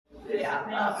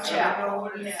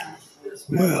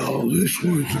Well, this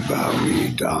one's about me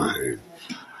dying.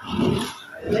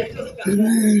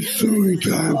 And it's the only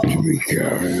time to be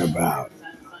caring about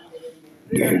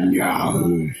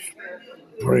Netanyahu's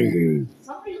bringing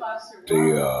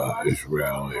the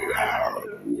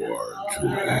Israeli-Arab war to a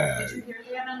head.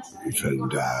 It's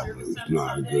undeniably it's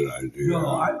not a good idea.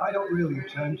 No, I don't really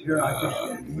attend here.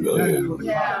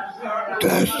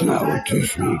 That's not what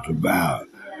this one's about.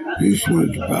 This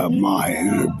one's about my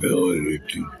inability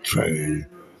to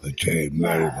attain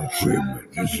medical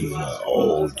treatment. This is an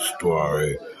old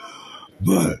story,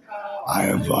 but I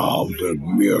evolved a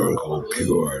miracle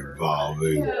cure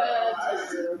involving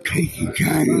taking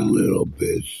tiny little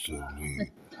bits of the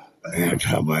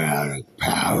antibiotic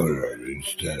powder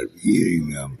instead of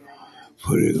eating them,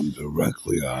 putting them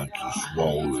directly onto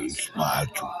swollen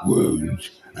spots of wounds,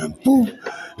 and poof,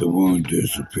 the wound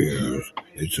disappears.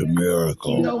 It's a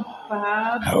miracle.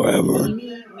 However,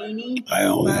 I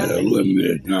only had a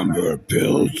limited number of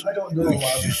pills, which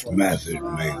this method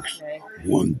makes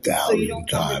 1,000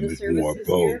 times more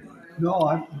potent.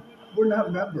 No, we're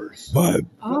not members. But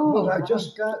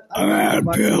I'm out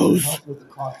of pills,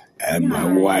 and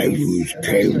my wife, who's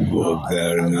capable of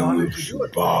getting them if she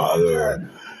bother,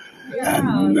 and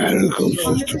the medical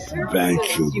system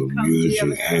prevents you from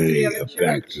using any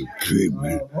effective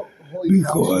treatment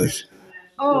because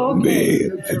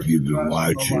if you've been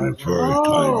watching the first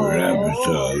 100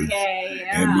 episodes,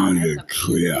 I'm under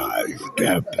triage,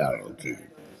 death penalty.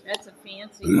 That's a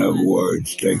fancy In other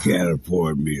words, they can't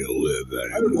afford me to live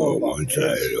anymore once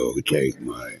I don't take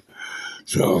money.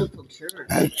 So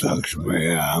that sucks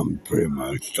me. I'm pretty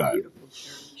much done.